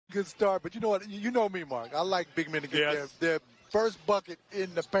Good start, but you know what? You know me, Mark. I like big men to get Yes. their first bucket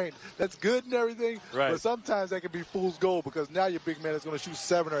in the paint. That's good and everything, Right. but sometimes that can be fool's gold because now your big man is going to shoot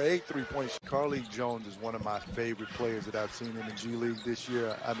 7 or 8 3-point shots. Carlik Jones is one of my favorite players that I've seen in the G League this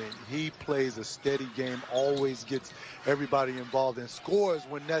year. I mean, he plays a steady game, always gets everybody involved, and scores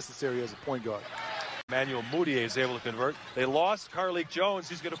when necessary as a point guard. Emmanuel Mudiay is able to convert. They lost Carlik Jones.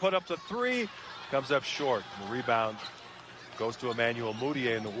 He's going to put up the three. Comes up short. And the rebound goes to Emmanuel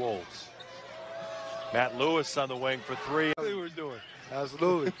Mudiay and the Wolves. Matt Lewis on the wing for three. What he was doing.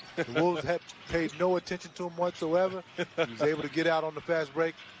 Absolutely. The Wolves had paid no attention to him whatsoever. He was able to get out on the fast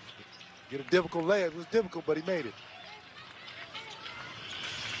break, get a difficult layup. It was difficult, but he made it.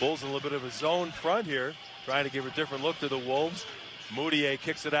 Bulls in a little bit of a zone front here, trying to give a different look to the Wolves. Mudiay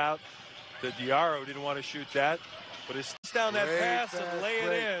kicks it out to Diarra. Didn't want to shoot that, but it's down that pass and lay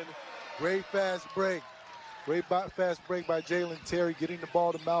it in. Great fast break. Great fast break by Jalen Terry, getting the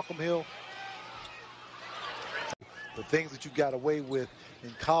ball to Malcolm Hill. The things that you got away with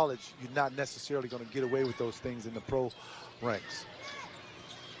in college, you're not necessarily going to get away with those things in the pro ranks.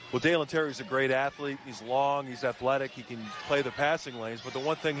 Well, Jalen Terry's a great athlete. He's long, he's athletic, he can play the passing lanes, but the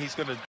one thing he's going to